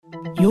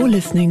You're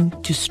listening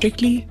to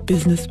Strictly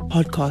Business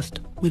Podcast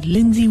with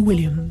Lindsay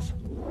Williams.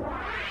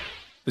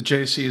 The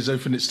JSE has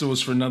opened its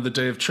doors for another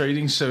day of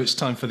trading, so it's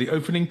time for the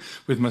opening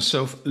with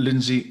myself,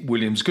 Lindsay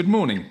Williams. Good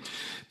morning.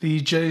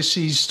 The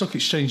JSE's Stock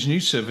Exchange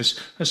News Service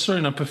has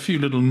thrown up a few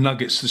little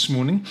nuggets this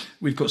morning.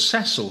 We've got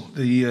Sasol,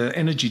 the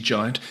energy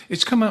giant.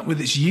 It's come out with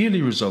its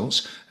yearly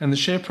results and the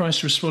share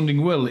price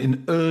responding well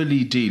in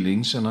early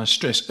dealings, and I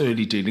stress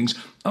early dealings,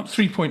 up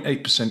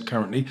 3.8%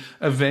 currently.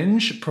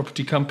 Avenge,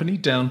 property company,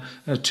 down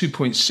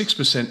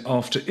 2.6%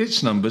 after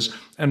its numbers.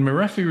 And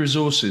Merafi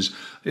Resources,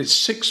 its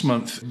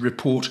 6-month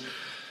report,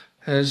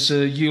 has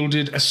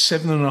yielded a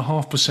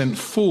 7.5%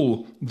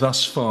 fall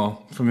thus far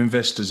from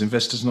investors.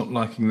 Investors not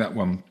liking that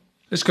one.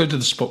 Let's go to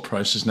the spot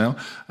prices now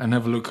and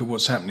have a look at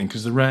what's happening,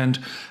 because the Rand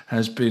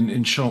has been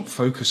in sharp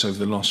focus over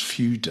the last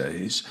few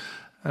days.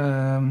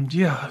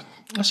 I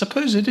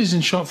suppose it is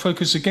in sharp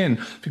focus again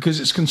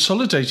because it's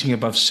consolidating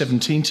above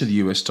 17 to the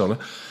US dollar.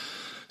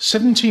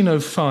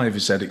 17.05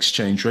 is that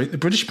exchange rate. The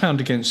British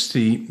pound against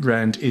the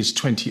Rand is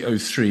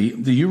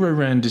 20.03. The Euro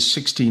Rand is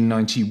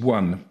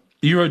 16.91.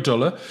 Euro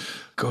dollar,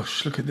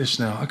 gosh, look at this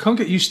now. I can't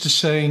get used to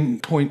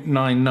saying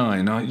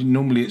 0.99.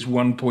 Normally it's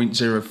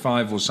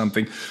 1.05 or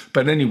something.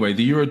 But anyway,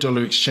 the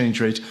euro-dollar exchange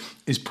rate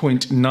is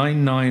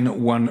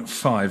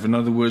 0.9915. In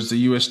other words, the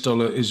US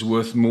dollar is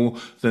worth more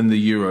than the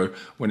euro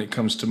when it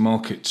comes to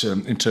market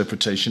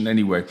interpretation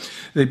anyway.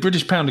 The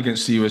British pound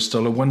against the US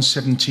dollar,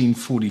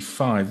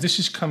 117.45. This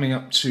is coming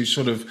up to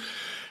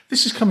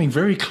this is coming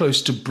very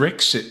close to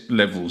Brexit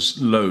levels,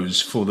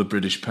 lows for the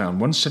British pound,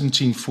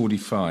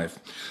 117.45.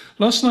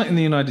 Last night in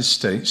the United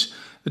States,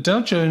 the Dow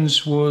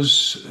Jones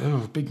was,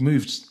 big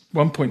moves,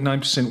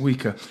 1.9%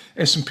 weaker.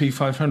 S&P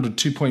 500,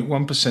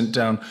 2.1%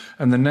 down.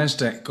 And the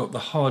Nasdaq got the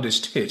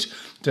hardest hit,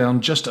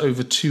 down just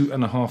over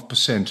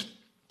 2.5%.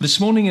 This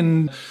morning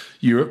in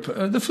Europe,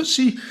 the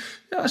FTSE,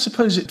 I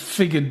suppose it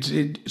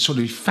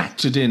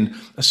factored in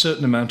a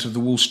certain amount of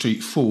the Wall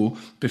Street fall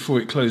before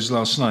it closed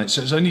last night.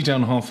 So it's only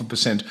down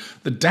 0.5%.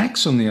 The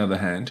DAX, on the other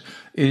hand,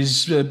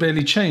 is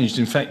barely changed.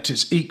 In fact,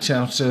 it's eked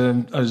out a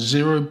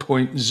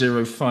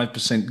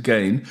 0.05%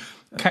 gain.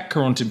 CAC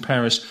 40 in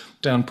Paris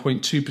down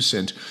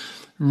 0.2%.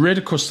 Red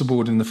across the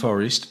board in the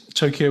Far East.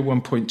 Tokyo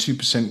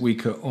 1.2%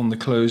 weaker on the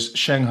close.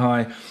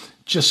 Shanghai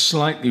just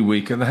slightly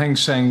weaker. The Hang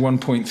Seng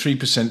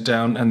 1.3%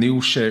 down, and the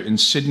All Share in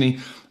Sydney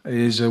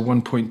is a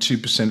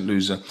 1.2%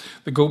 loser.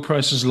 The gold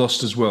price has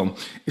lost as well.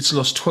 It's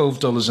lost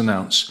 $12 an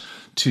ounce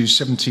to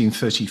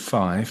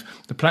 $17.35.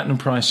 The platinum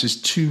price is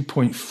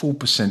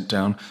 2.4%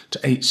 down to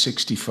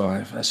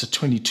 $8.65. That's a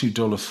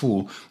 $22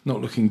 fall.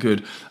 Not looking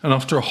good. And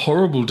after a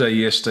horrible day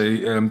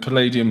yesterday,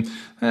 palladium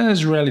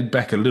has rallied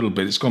back a little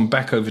bit. It's gone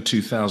back over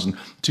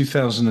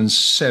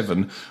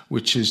 2007,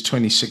 which is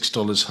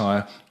 $26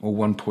 higher, or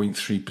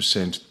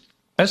 1.3%.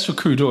 As for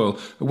crude oil,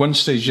 at one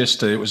stage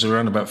yesterday it was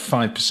around about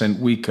 5%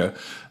 weaker,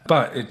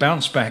 but it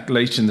bounced back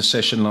late in the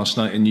session last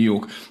night in New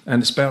York,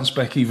 and it's bounced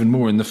back even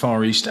more in the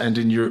Far East and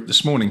in Europe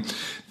this morning.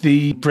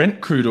 The Brent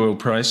crude oil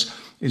price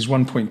is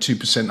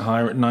 1.2%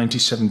 higher at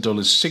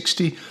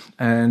 $97.60,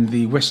 and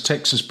the West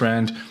Texas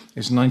brand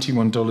is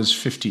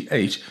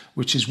 $91.58,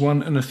 which is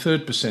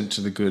 1.33% to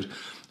the good.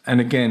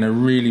 And again, a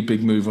really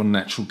big move on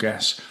natural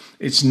gas.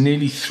 It's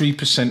nearly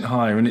 3%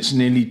 higher, and it's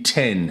nearly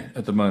 10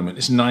 at the moment.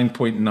 It's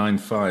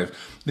 9.95.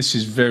 This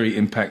is very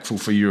impactful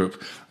for Europe,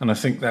 and I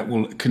think that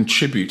will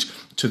contribute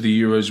to the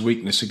euro's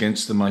weakness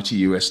against the mighty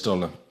US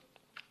dollar.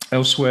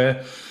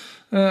 Elsewhere,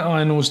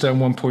 iron ore's down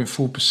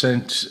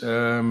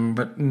 1.4%,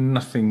 but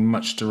nothing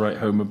much to write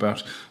home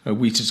about.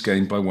 Wheat has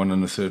gained by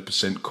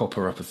 1.33%,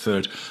 copper up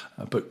 1/3,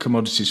 but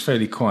commodities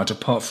fairly quiet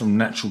apart from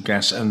natural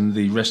gas and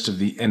the rest of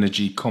the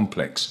energy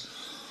complex.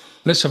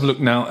 Let's have a look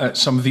now at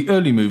some of the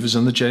early movers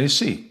on the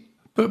JSE.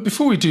 But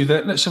before we do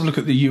that, let's have a look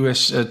at the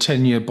US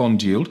 10-year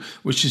bond yield,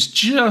 which is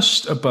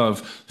just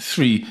above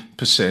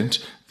 3%.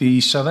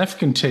 The South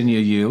African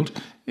 10-year yield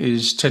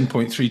is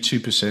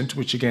 10.32%,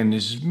 which again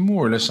is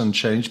more or less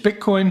unchanged.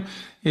 Bitcoin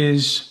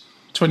is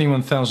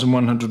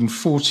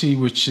 21,140,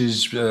 which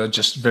is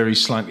just very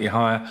slightly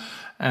higher.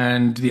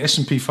 And the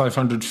S&P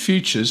 500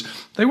 futures,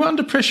 they were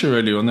under pressure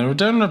earlier on. They were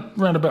down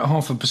around about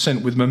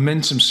 0.5% with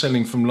momentum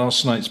selling from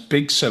last night's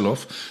big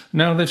sell-off.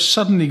 Now they've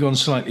suddenly gone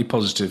slightly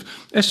positive.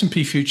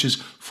 S&P futures,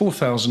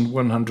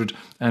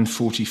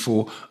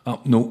 4,144,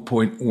 up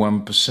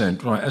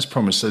 0.1%. Right, as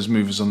promised, those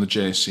movers on the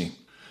JSE.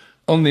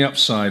 On the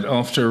upside,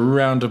 after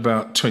around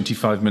about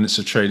 25 minutes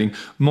of trading,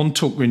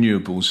 Montauk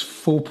Renewables,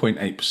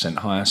 4.8%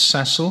 higher.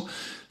 Sasol,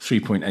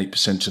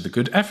 3.8% to the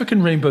good.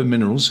 African Rainbow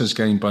Minerals has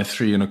gained by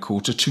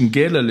 3.25%.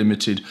 Tungela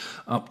Limited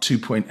up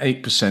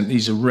 2.8%.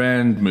 These are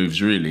rand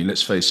moves, really,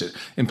 let's face it.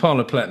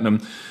 Impala Platinum,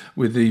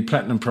 with the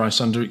platinum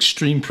price under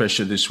extreme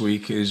pressure this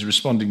week, is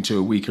responding to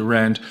a weaker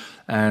rand,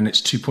 and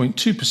it's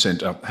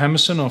 2.2% up.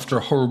 Hammerson, after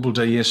a horrible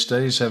day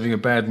yesterday, is having a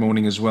bad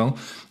morning as well.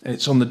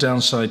 It's on the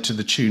downside to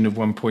the tune of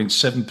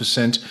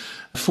 1.7%.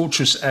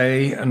 Fortress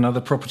A, another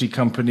property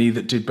company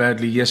that did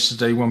badly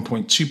yesterday,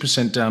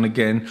 1.2% down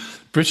again.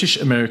 British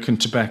American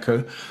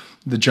Tobacco,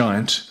 the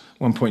giant,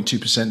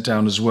 1.2%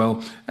 down as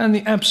well. And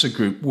the ABSA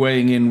Group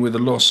weighing in with a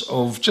loss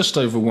of just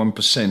over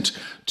 1%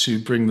 to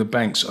bring the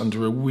banks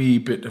under a wee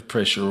bit of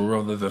pressure, or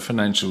rather the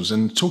financials.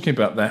 And talking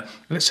about that,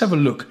 let's have a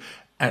look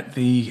at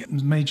the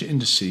major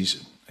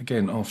indices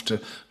again after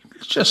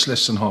just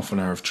less than half an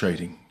hour of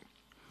trading.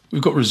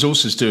 We've got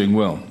resources doing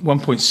well,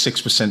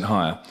 1.6%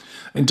 higher.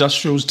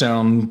 Industrials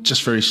down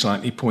just very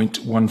slightly,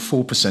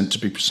 0.14% to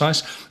be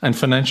precise, and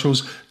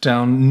financials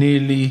down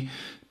nearly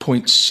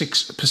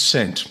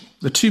 0.6%.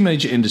 The two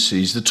major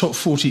indices, the top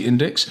 40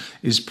 index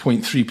is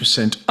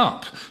 0.3%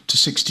 up to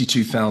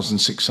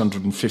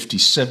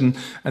 62,657,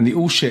 and the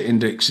all-share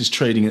index is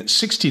trading at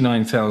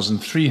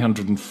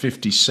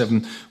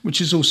 69,357,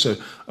 which is also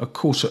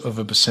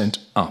 0.25%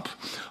 up.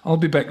 I'll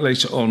be back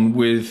later on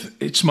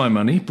with It's My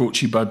Money, brought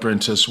to you by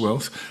Brentus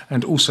Wealth,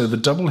 and also the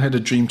double-header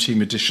Dream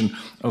Team edition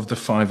of the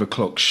 5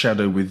 o'clock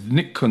Shadow with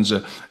Nick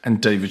Kunze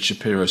and David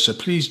Shapiro. So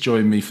please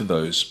join me for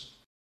those.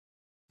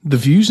 The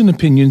views and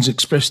opinions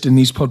expressed in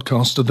these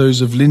podcasts are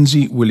those of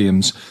Lindsay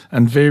Williams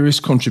and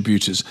various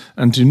contributors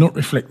and do not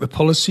reflect the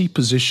policy,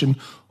 position,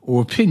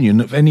 or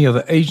opinion of any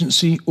other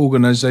agency,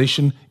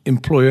 organisation,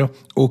 employer,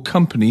 or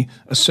company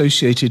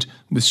associated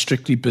with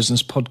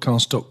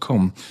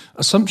strictlybusinesspodcast.com.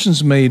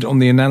 Assumptions made on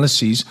the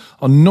analyses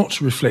are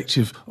not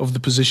reflective of the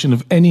position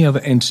of any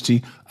other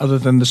entity other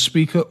than the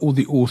speaker or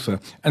the author.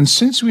 And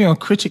since we are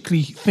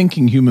critically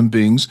thinking human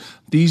beings,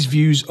 these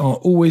views are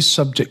always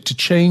subject to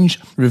change,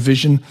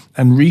 revision,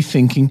 and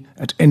rethinking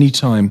at any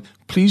time.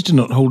 Please do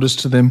not hold us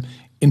to them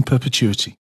in perpetuity.